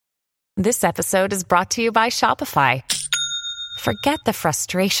This episode is brought to you by Shopify. Forget the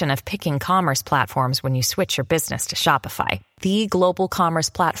frustration of picking commerce platforms when you switch your business to Shopify, the global commerce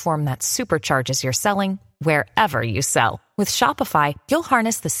platform that supercharges your selling wherever you sell. With Shopify, you'll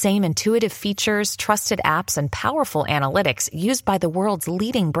harness the same intuitive features, trusted apps, and powerful analytics used by the world's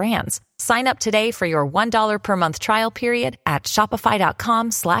leading brands. Sign up today for your $1 per month trial period at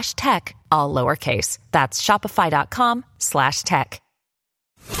shopify.com/tech, all lowercase. That's shopify.com/tech.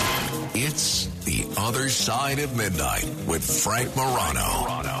 It's The Other Side of Midnight with Frank Morano.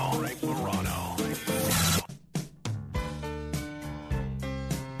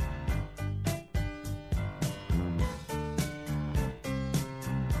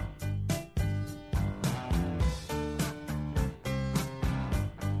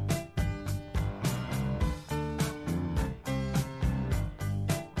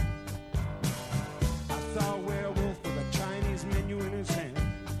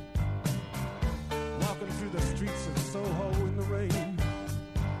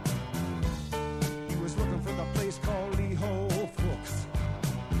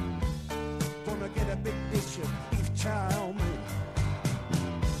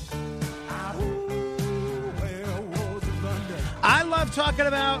 Talking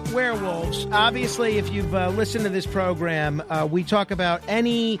about werewolves. Obviously, if you've listened to this program, we talk about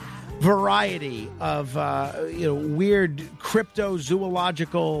any variety of weird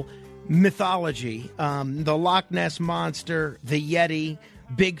cryptozoological mythology. The Loch Ness Monster, the Yeti,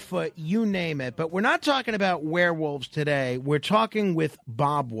 Bigfoot, you name it. But we're not talking about werewolves today. We're talking with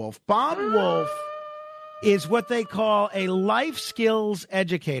Bob Wolf. Bob Wolf is what they call a life skills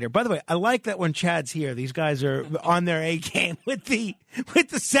educator. By the way, I like that when Chad's here, these guys are on their A game with the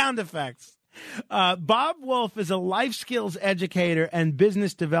sound effects. Bob Wolf is a life skills educator and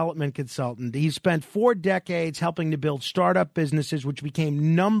business development consultant. He spent 4 decades helping to build startup businesses, which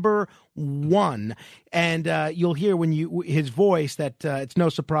became number one. And you'll hear his voice that it's no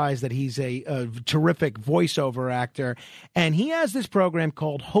surprise that he's a terrific voiceover actor. And he has this program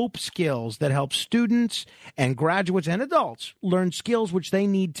called Hope Skills that helps students and graduates and adults learn skills which they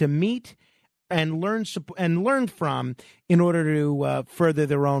need to meet and learn from in order to further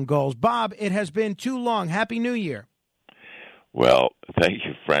their own goals. Bob, it has been too long. Happy New Year. Well, thank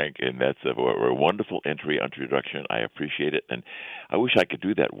you, Frank, and that's a wonderful introduction. I appreciate it, and I wish I could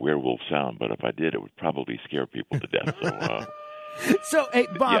do that werewolf sound, but if I did, it would probably scare people to death. So, hey,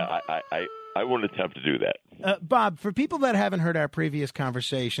 Bob. Yeah, I won't attempt to do that. Bob, for people that haven't heard our previous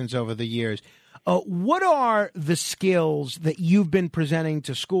conversations over the years, what are the skills that you've been presenting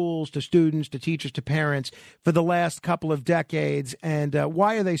to schools, to students, to teachers, to parents for the last couple of decades, and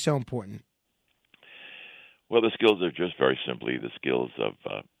why are they so important? Well, the skills are just very simply the skills of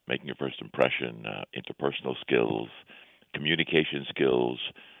making your first impression, interpersonal skills, communication skills,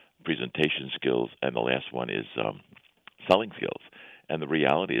 presentation skills, and the last one is selling skills. And the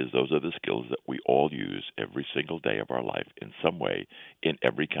reality is those are the skills that we all use every single day of our life in some way, in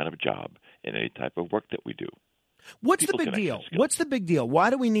every kind of job, in any type of work that we do. What's the big deal? What's the big deal? Why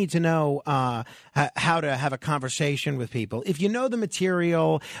do we need to know how to have a conversation with people? If you know the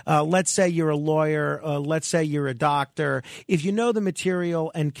material, let's say you're a lawyer, let's say you're a doctor. If you know the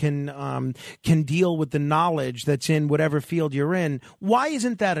material and can deal with the knowledge that's in whatever field you're in, why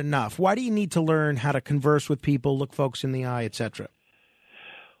isn't that enough? Why do you need to learn how to converse with people, look folks in the eye, etc.?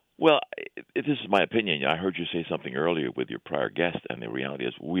 Well, this is my opinion. I heard you say something earlier with your prior guest, and the reality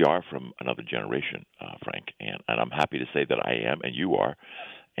is we are from another generation, Frank, and I'm happy to say that I am, and you are.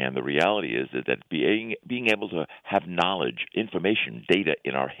 And the reality is that being able to have knowledge, information, data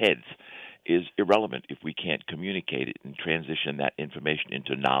in our heads is irrelevant if we can't communicate it and transition that information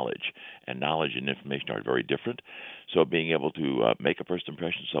into knowledge. And knowledge and information are very different. So being able to make a first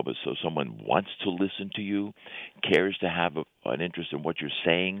impression so someone wants to listen to you, cares to have an interest in what you're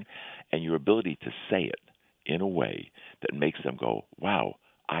saying, and your ability to say it in a way that makes them go, wow,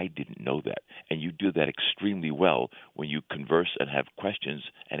 I didn't know that. And you do that extremely well when you converse and have questions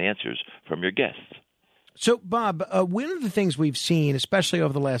and answers from your guests. So, Bob, one of the things we've seen, especially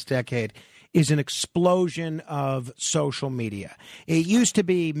over the last decade, is an explosion of social media. It used to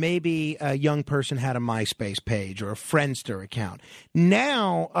be maybe a young person had a MySpace page or a Friendster account.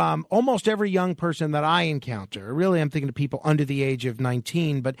 Now, almost every young person that I encounter, really I'm thinking of people under the age of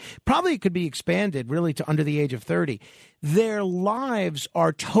 19, but probably it could be expanded really to under the age of 30. Their lives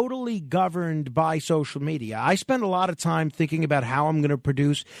are totally governed by social media. I spend a lot of time thinking about how I'm going to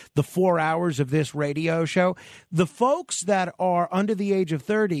produce the 4 hours of this radio show. The folks that are under the age of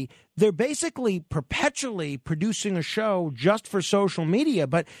 30, they're basically perpetually producing a show just for social media.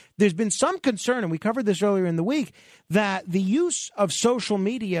 But there's been some concern, and we covered this earlier in the week, that the use of social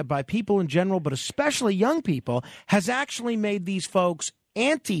media by people in general, but especially young people, has actually made these folks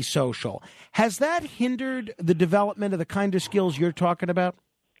antisocial. Has that hindered the development of the kind of skills you're talking about?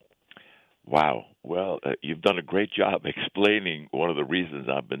 Wow. Well, you've done a great job explaining one of the reasons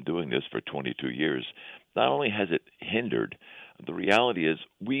I've been doing this for 22 years. Not only has it hindered, the reality is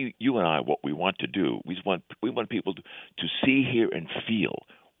you and I, what we want to do, we want people to see, hear, and feel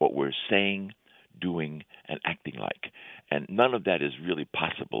what we're saying, doing, and acting like. And none of that is really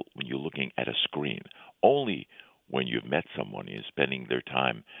possible when you're looking at a screen. Only when you've met someone and you're spending their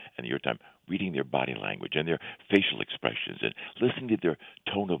time and your time reading their body language and their facial expressions and listening to their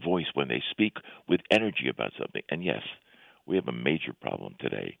tone of voice when they speak with energy about something. And yes, we have a major problem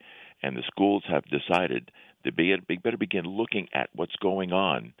today. And the schools have decided that they better begin looking at what's going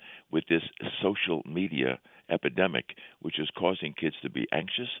on with this social media epidemic, which is causing kids to be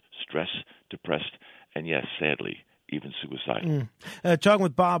anxious, stressed, depressed, and yes, sadly, even suicidal. Talking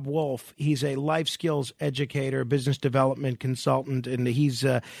with Bob Wolf. He's a life skills educator, business development consultant, and he's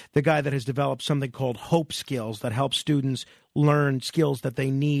the guy that has developed something called Hope Skills that helps students learn skills that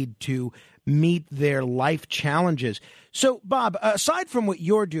they need to meet their life challenges. So, Bob, aside from what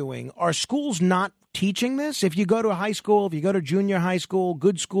you're doing, are schools not teaching this? If you go to a high school, if you go to junior high school,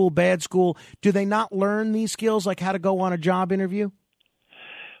 good school, bad school, do they not learn these skills, like how to go on a job interview?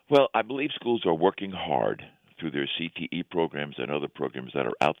 Well, I believe schools are working hard through their CTE programs and other programs that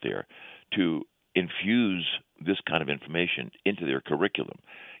are out there to infuse this kind of information into their curriculum.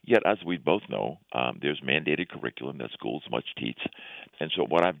 Yet, as we both know, there's mandated curriculum that schools must teach. And so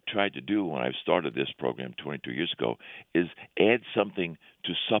what I've tried to do when I started this program 22 years ago is add something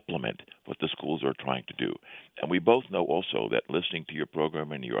to supplement what the schools are trying to do. And we both know also that listening to your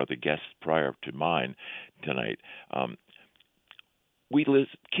program and your other guests prior to mine tonight,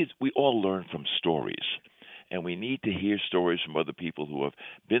 kids, we all learn from stories. And we need to hear stories from other people who have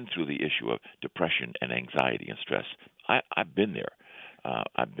been through the issue of depression and anxiety and stress. I've been there.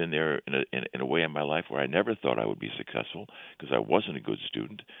 I've been there in a way in my life where I never thought I would be successful because I wasn't a good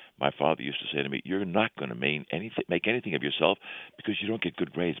student. My father used to say to me, "You're not going to make anything of yourself because you don't get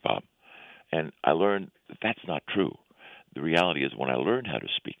good grades, Bob." And I learned that that's not true. The reality is when I learned how to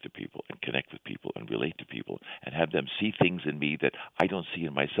speak to people and connect with people and relate to people and have them see things in me that I don't see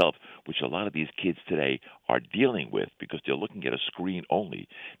in myself, which a lot of these kids today are dealing with because they're looking at a screen only.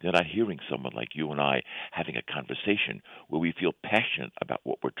 They're not hearing someone like you and I having a conversation where we feel passionate about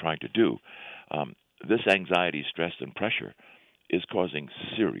what we're trying to do. This anxiety, stress, and pressure is causing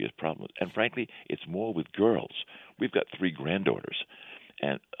serious problems. And frankly, it's more with girls. We've got 3 granddaughters,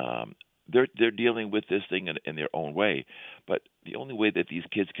 and they're dealing with this thing in their own way, but the only way that these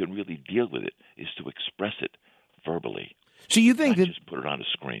kids can really deal with it is to express it verbally. So you think that just put it on a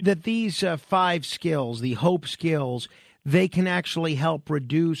screen? That these 5 skills, the Hope Skills, they can actually help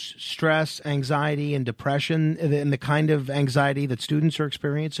reduce stress, anxiety, and depression, and the kind of anxiety that students are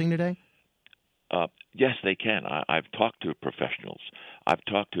experiencing today? Yes, they can. I've talked to professionals. I've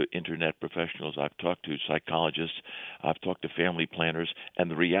talked to internet professionals. I've talked to psychologists. I've talked to family planners.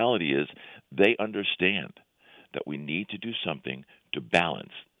 And the reality is they understand that we need to do something to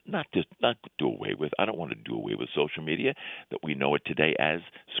balance, not do away with. I don't want to do away with social media that we know it today as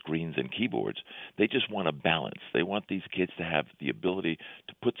screens and keyboards. They just want a balance. They want these kids to have the ability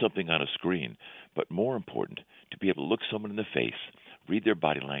to put something on a screen, but more important, to be able to look someone in the face, read their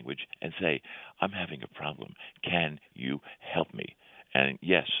body language, and say, "I'm having a problem. Can you help me?" And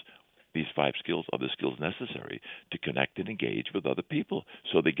yes, these 5 skills are the skills necessary to connect and engage with other people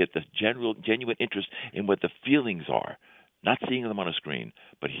so they get the genuine interest in what the feelings are, not seeing them on a screen,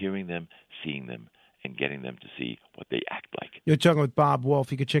 but hearing them, seeing them, and getting them to see what they act like. You're talking with Bob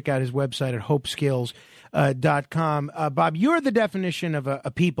Wolf. You can check out his website at hopeskills.com. Bob, you're the definition of a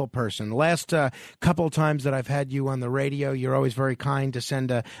people person. The last couple of times that I've had you on the radio, you're always very kind to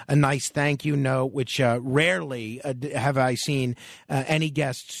send a nice thank you note, which rarely have I seen any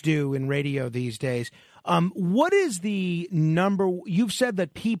guests do in radio these days. What is the you've said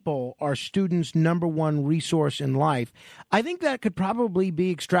that people are students' number one resource in life. I think that could probably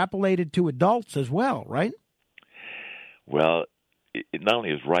be extrapolated to adults as well, right? Well, it not only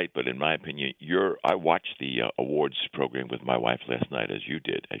is right, but in my opinion, I watched the awards program with my wife last night, as you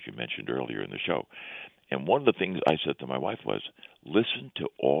did, as you mentioned earlier in the show. And one of the things I said to my wife was, listen to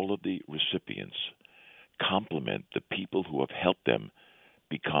all of the recipients, compliment the people who have helped them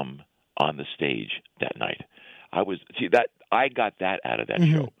become on the stage that night. I got that out of that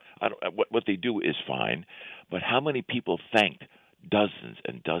show. What they do is fine, but how many people thanked dozens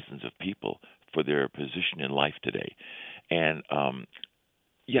and dozens of people for their position in life today. And,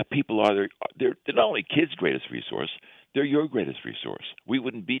 people they're not only kids' greatest resource, they're your greatest resource. We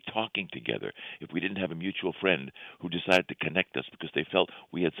wouldn't be talking together if we didn't have a mutual friend who decided to connect us because they felt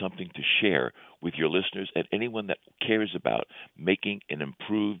we had something to share with your listeners and anyone that cares about making an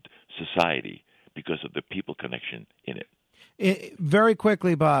improved society because of the people connection in it. Very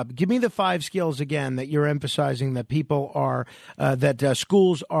quickly, Bob, give me the 5 skills again that you're emphasizing that people are, that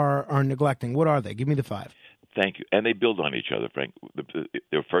schools are neglecting. What are they? Give me the 5. Thank you. And they build on each other, Frank.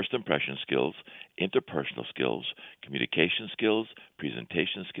 Their first impression skills, interpersonal skills, communication skills,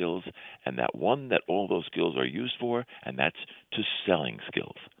 presentation skills, and that one that all those skills are used for, and that's to selling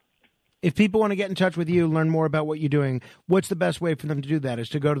skills. If people want to get in touch with you, learn more about what you're doing, what's the best way for them to do that? Is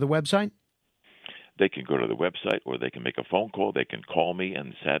to go to the website? They can go to the website or they can make a phone call. They can call me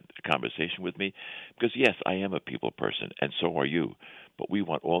and have a conversation with me because, yes, I am a people person, and so are you. But we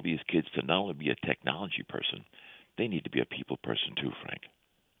want all these kids to not only be a technology person, they need to be a people person too, Frank.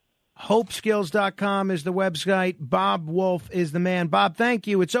 HopeSkills.com is the website. Bob Wolf is the man. Bob, thank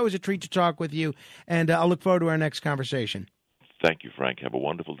you. It's always a treat to talk with you, and I'll look forward to our next conversation. Thank you, Frank. Have a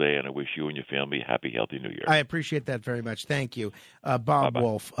wonderful day, and I wish you and your family a happy, healthy New Year. I appreciate that very much. Thank you. Bob Bye-bye.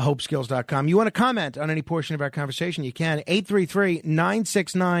 Wolf, HopeSkills.com. You want to comment on any portion of our conversation, you can.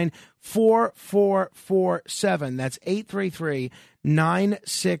 833-969-4447. That's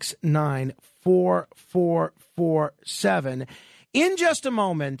 833-969-4447. In just a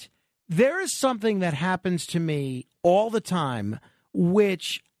moment, there is something that happens to me all the time,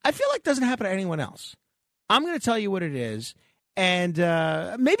 which I feel like doesn't happen to anyone else. I'm going to tell you what it is. And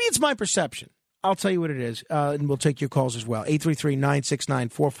maybe it's my perception. I'll tell you what it is, and we'll take your calls as well.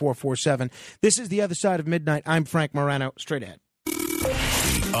 833-969-4447. This is The Other Side of Midnight. I'm Frank Morano. Straight ahead.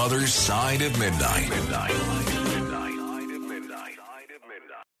 The Other Side of Midnight.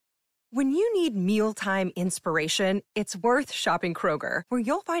 When you need mealtime inspiration, it's worth shopping Kroger, where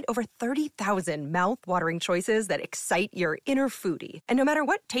you'll find over 30,000 mouth-watering choices that excite your inner foodie. And no matter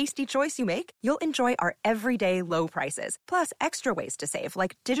what tasty choice you make, you'll enjoy our everyday low prices, plus extra ways to save,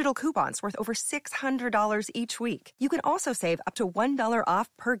 like digital coupons worth over $600 each week. You can also save up to $1 off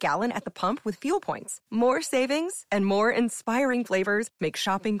per gallon at the pump with fuel points. More savings and more inspiring flavors make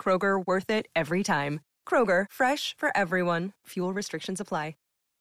shopping Kroger worth it every time. Kroger, fresh for everyone. Fuel restrictions apply.